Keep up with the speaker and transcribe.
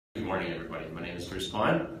morning, everybody. My name is Bruce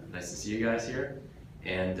Pond. Nice to see you guys here.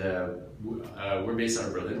 And we're based out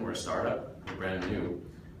of Berlin. We're a startup. We're brand new.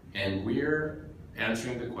 And we're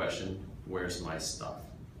answering the question, where's my stuff?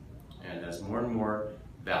 And as more and more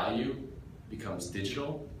value becomes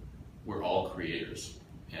digital, we're all creators.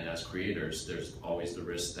 And as creators, there's always the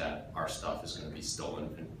risk that our stuff is going to be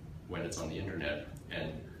stolen when it's on the internet.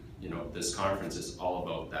 And this conference is all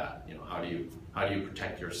about that. How do you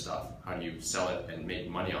protect your stuff? How do you sell it and make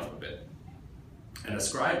money off of it? And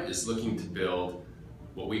Ascribe is looking to build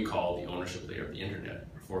what we call the ownership layer of the internet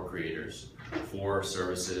for creators, for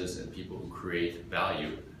services and people who create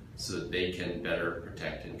value so that they can better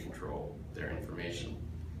protect and control their information.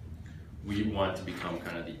 We want to become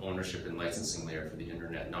kind of the ownership and licensing layer for the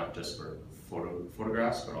internet, not just for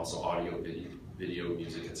photographs, but also audio, video,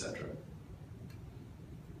 music, etc.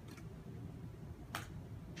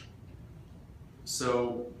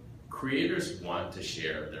 So creators want to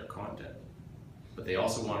share their content, but they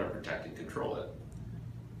also want to protect and control it.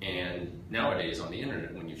 And nowadays on the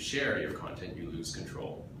internet, when you share your content, you lose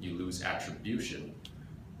control, you lose attribution.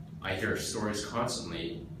 I hear stories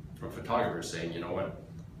constantly from photographers saying, you know what,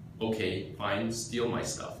 okay, fine, steal my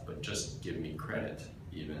stuff, but just give me credit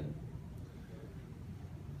even.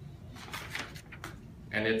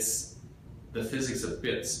 And it's the physics of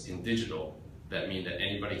bits in digital that mean that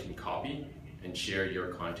anybody can copy and share your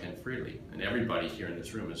content freely. And everybody here in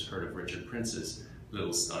this room has heard of Richard Prince's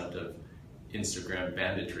little stunt of Instagram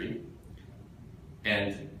banditry.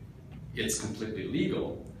 And it's completely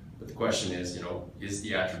legal, but the question is, is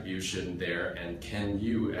the attribution there, and can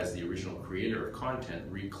you, as the original creator of content,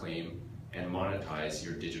 reclaim and monetize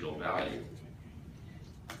your digital value?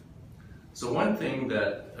 So one thing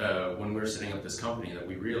that, when we were setting up this company, that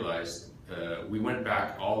we realized, we went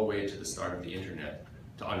back all the way to the start of the internet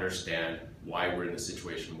to understand why we're in the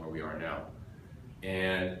situation where we are now.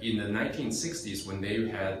 And in the 1960s, when they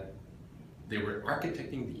were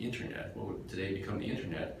architecting the internet, what would today become the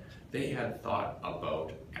internet, they had thought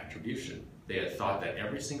about attribution. They had thought that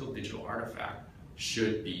every single digital artifact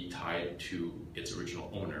should be tied to its original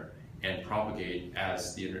owner and propagate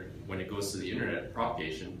as when it goes to the internet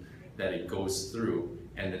propagation, that it goes through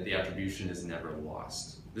and that the attribution is never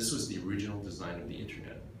lost. This was the original design of the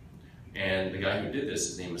internet. And the guy who did this,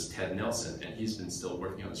 his name was Ted Nelson, and he's been still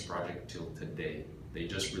working on this project till today. They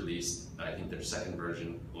just released, I think, their second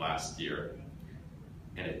version last year,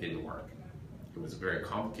 and it didn't work. It was very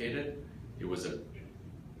complicated. It was a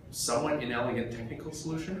somewhat inelegant technical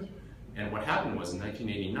solution. And what happened was, in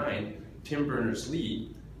 1989, Tim Berners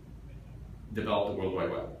Lee developed the World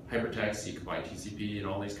Wide Web. Hypertext, he combined TCP and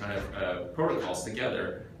all these kind of protocols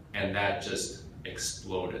together, and that just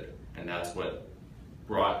exploded. And that's what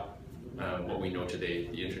brought what we know today,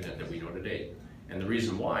 the internet that we know today. And the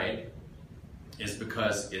reason why is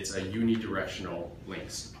because it's a unidirectional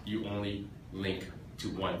links. You only link to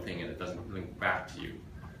one thing and it doesn't link back to you.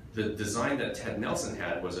 The design that Ted Nelson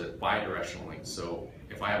had was a bi-directional link. So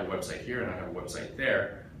if I have a website here and I have a website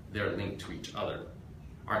there, they're linked to each other.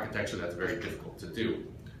 Architecture, that's very difficult to do.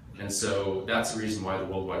 And so that's the reason why the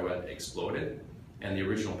World Wide Web exploded. And the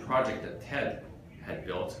original project that Ted had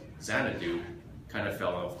built, Xanadu, kind of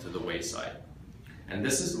fell off to the wayside. And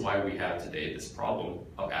this is why we have today this problem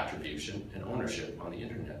of attribution and ownership on the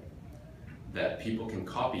internet. That people can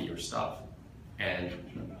copy your stuff and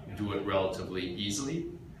do it relatively easily.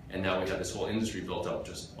 And now we have this whole industry built up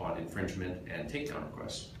just on infringement and takedown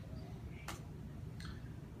requests.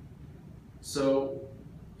 So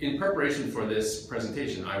in preparation for this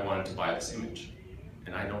presentation, I wanted to buy this image,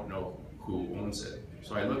 and I don't know who owns it.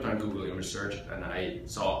 So I looked on Google image search and I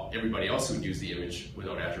saw everybody else who'd use the image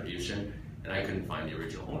without attribution, and I couldn't find the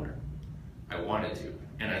original owner. I wanted to.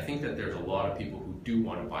 And I think that there's a lot of people who do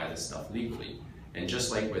want to buy this stuff legally. And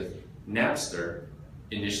just like with Napster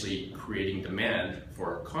initially creating demand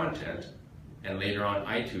for content, and later on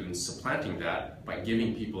iTunes supplanting that by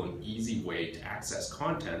giving people an easy way to access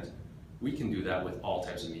content, we can do that with all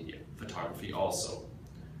types of media, photography also.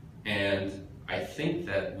 And I think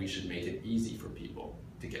that we should make it easy for people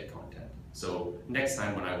to get content. So next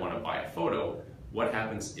time when I want to buy a photo, what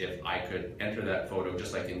happens if I could enter that photo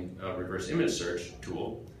just like in a reverse image search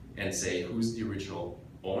tool and say who's the original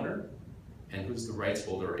owner and who's the rights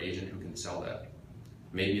holder or agent who can sell that?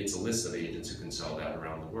 Maybe it's a list of agents who can sell that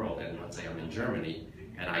around the world, and let's say I'm in Germany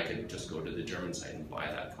and I could just go to the German site and buy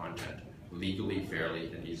that content legally,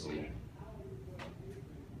 fairly, and easily.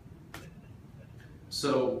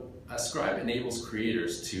 So Ascribe enables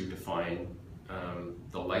creators to define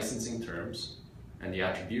the licensing terms and the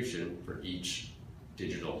attribution for each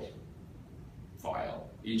digital file,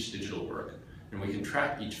 each digital work. And we can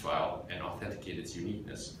track each file and authenticate its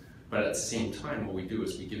uniqueness. But at the same time, what we do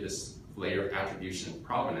is we give this layer of attribution and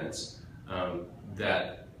provenance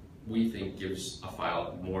that we think gives a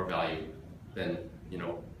file more value than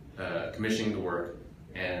commissioning the work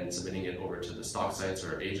and submitting it over to the stock sites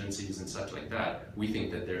or agencies and such like that. We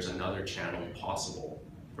think that there's another channel possible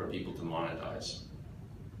for people to monetize.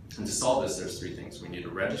 And to solve this, there's three things. We need a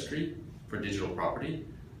registry for digital property.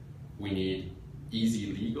 We need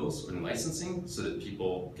easy legals and licensing so that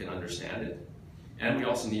people can understand it. And we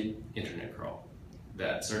also need internet crawl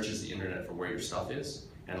that searches the internet for where your stuff is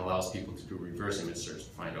and allows people to do reverse image search to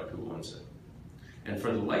find out who owns it. And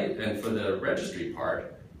for the registry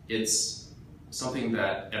part, it's something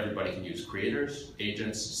that everybody can use: creators,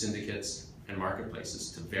 agents, syndicates, and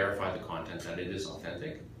marketplaces to verify the content that it is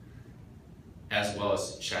authentic, as well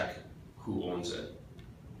as check who owns it.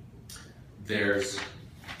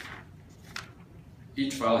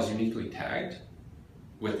 Each file is uniquely tagged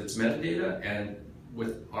with its metadata, and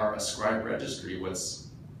with our ascribe registry, what's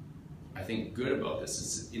I think good about this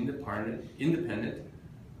is independent,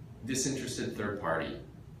 disinterested third party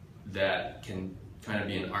that can kind of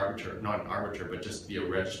be an arbiter, not an arbiter, but just be a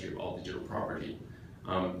registry of all digital property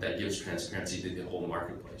that gives transparency to the whole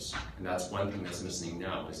marketplace. And that's one thing that's missing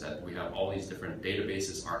now, is that we have all these different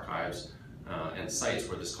databases, archives, and sites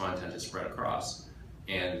where this content is spread across,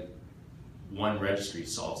 and one registry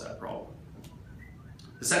solves that problem.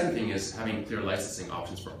 The second thing is having clear licensing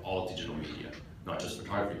options for all digital media, not just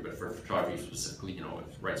photography, but for photography specifically,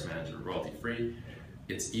 with rights managed or royalty free.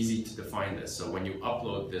 It's easy to define this. So when you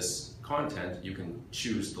upload this content, you can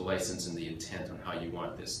choose the license and the intent on how you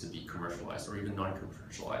want this to be commercialized or even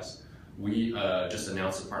non-commercialized. We just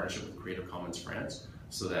announced a partnership with Creative Commons France,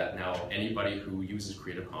 so that now anybody who uses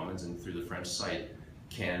Creative Commons and through the French site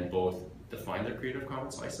can both define their Creative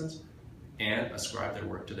Commons license and ascribe their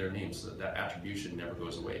work to their name, so that that attribution never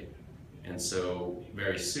goes away. And so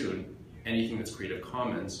very soon, anything that's Creative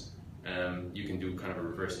Commons, you can do kind of a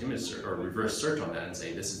reverse image search or reverse search on that and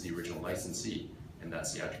say, this is the original licensee, and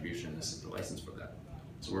that's the attribution, this is the license for that.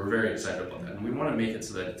 So we're very excited about that. And we want to make it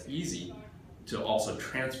so that it's easy to also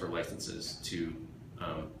transfer licenses to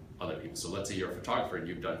other people. So let's say you're a photographer and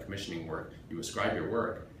you've done commissioning work, you ascribe your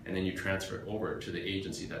work, and then you transfer it over to the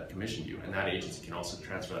agency that commissioned you, and that agency can also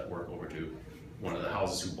transfer that work over to one of the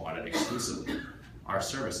houses who bought it exclusively. Our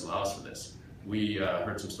service allows for this. We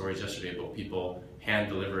heard some stories yesterday about people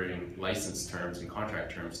hand-delivering license terms and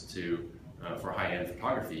contract terms to for high-end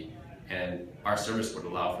photography, and our service would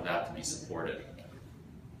allow for that to be supported.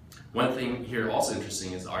 One thing here also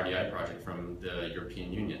interesting is the RDI project from the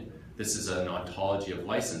European Union. This is an ontology of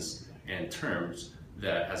license and terms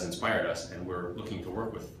that has inspired us, and we're looking to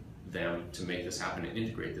work with them to make this happen and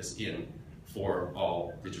integrate this in for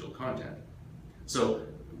all digital content. So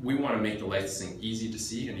we want to make the licensing easy to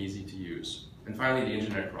see and easy to use. And finally, the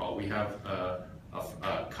internet crawl. We have a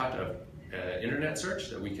cut of internet search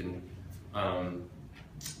that we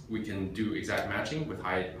can do exact matching with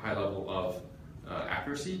high level of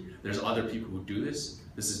accuracy. There's other people who do this.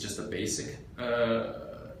 This is just a basic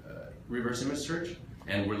reverse image search,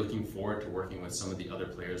 and we're looking forward to working with some of the other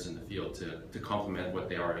players in the field to complement what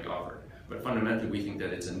they already offer. But fundamentally, we think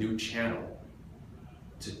that it's a new channel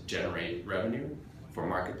to generate revenue for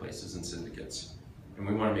marketplaces and syndicates. And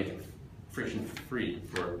we want to make it friction-free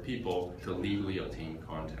for people to legally obtain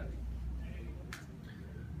content.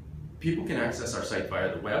 People can access our site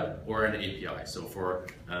via the web or an API. So for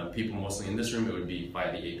people mostly in this room, it would be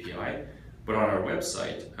via the API. But on our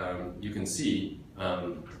website, you can see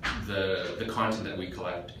the content that we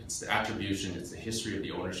collect. It's the attribution, it's the history of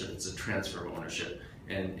the ownership, it's the transfer of ownership.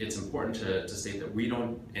 And it's important to state that we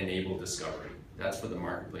don't enable discovery. That's for the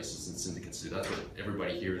marketplaces and syndicates to do. That's what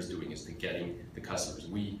everybody here is doing, is to getting the customers.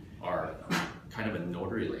 We are kind of a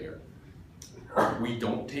notary layer. We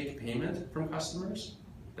don't take payment from customers.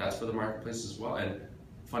 That's for the marketplace as well. And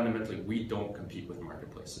fundamentally, we don't compete with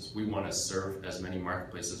marketplaces. We want to serve as many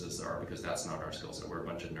marketplaces as there are, because that's not our skill set. We're a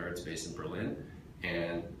bunch of nerds based in Berlin,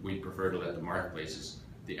 and we prefer to let the marketplaces,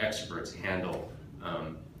 the experts, handle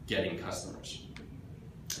getting customers.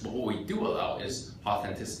 But what we do allow is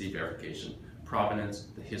authenticity verification, provenance,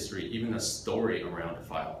 the history, even the story around a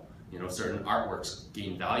file. Certain artworks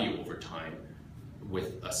gain value over time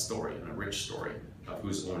with a story, and a rich story of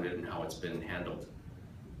who's owned it and how it's been handled.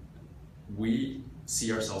 We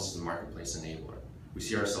see ourselves as a marketplace enabler. We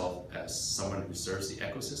see ourselves as someone who serves the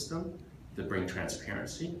ecosystem to bring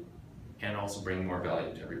transparency and also bring more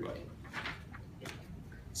value to everybody.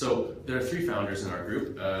 So there are three founders in our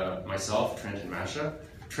group, myself, Trent, and Masha.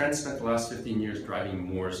 Trent spent the last 15 years driving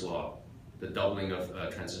Moore's Law, the doubling of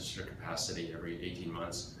transistor capacity every 18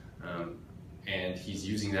 months. And he's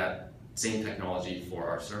using that same technology for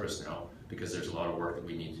our service now, because there's a lot of work that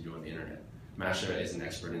we need to do on the internet. Masha is an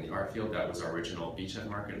expert in the art field. That was our original beachhead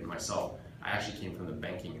market. And myself, I actually came from the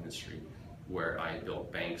banking industry, where I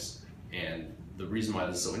built banks. And the reason why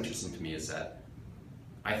this is so interesting to me is that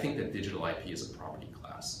I think that digital IP is a property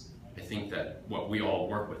class. I think that what we all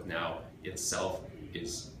work with now itself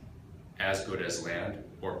is as good as land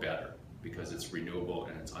or better, because it's renewable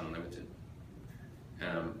and it's unlimited.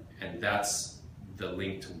 And that's the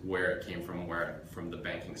link to where it came from the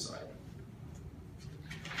banking side.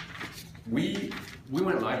 We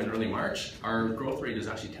went live in early March. Our growth rate is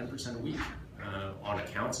actually 10% a week on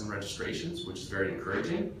accounts and registrations, which is very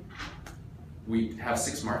encouraging. We have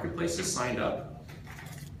 6 marketplaces signed up,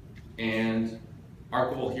 and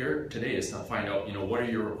our goal here today is to find out, what are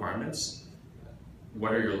your requirements,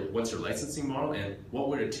 what's your licensing model, and what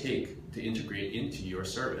would it take to integrate into your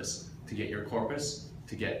service to get your corpus,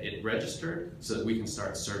 to get it registered, so that we can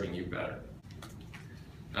start serving you better.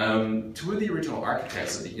 2 of the original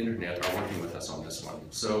architects of the internet are working with us on this one.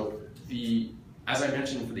 So as I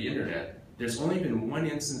mentioned for the internet, there's only been one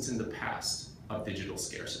instance in the past of digital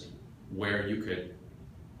scarcity, where you could,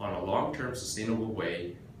 on a long-term sustainable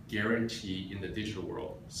way, guarantee in the digital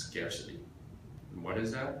world scarcity. And what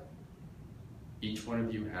is that? Each one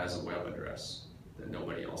of you has a web address that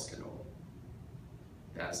nobody else can own.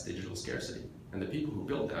 That's digital scarcity. And the people who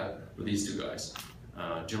built that were these 2 guys,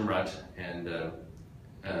 Jim Rutt and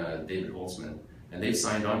David Holtzman. And they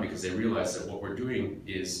signed on because they realized that what we're doing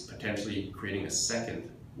is potentially creating a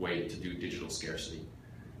second way to do digital scarcity.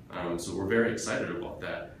 So we're very excited about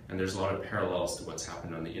that. And there's a lot of parallels to what's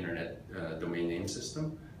happened on the internet domain name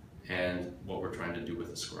system and what we're trying to do with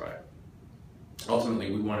ascribe.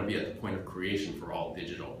 Ultimately, we want to be at the point of creation for all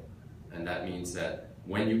digital. And that means that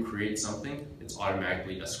when you create something, it's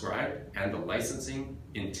automatically ascribed and the licensing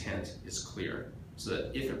intent is clear, so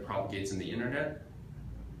that if it propagates in the internet,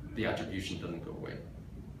 the attribution doesn't go away.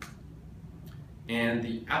 And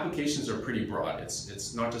the applications are pretty broad.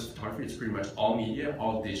 It's not just photography, it's pretty much all media,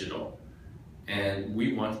 all digital. And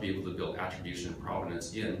we want to be able to build attribution and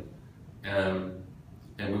provenance in.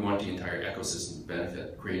 And we want the entire ecosystem to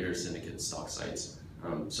benefit: creators, syndicates, stock sites,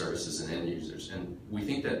 services, and end users. And we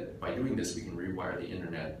think that by doing this, we can rewire the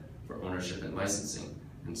internet for ownership and licensing.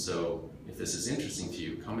 And so if this is interesting to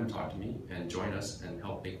you, come and talk to me and join us and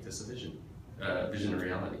help make this a vision a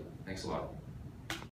reality. Thanks a lot.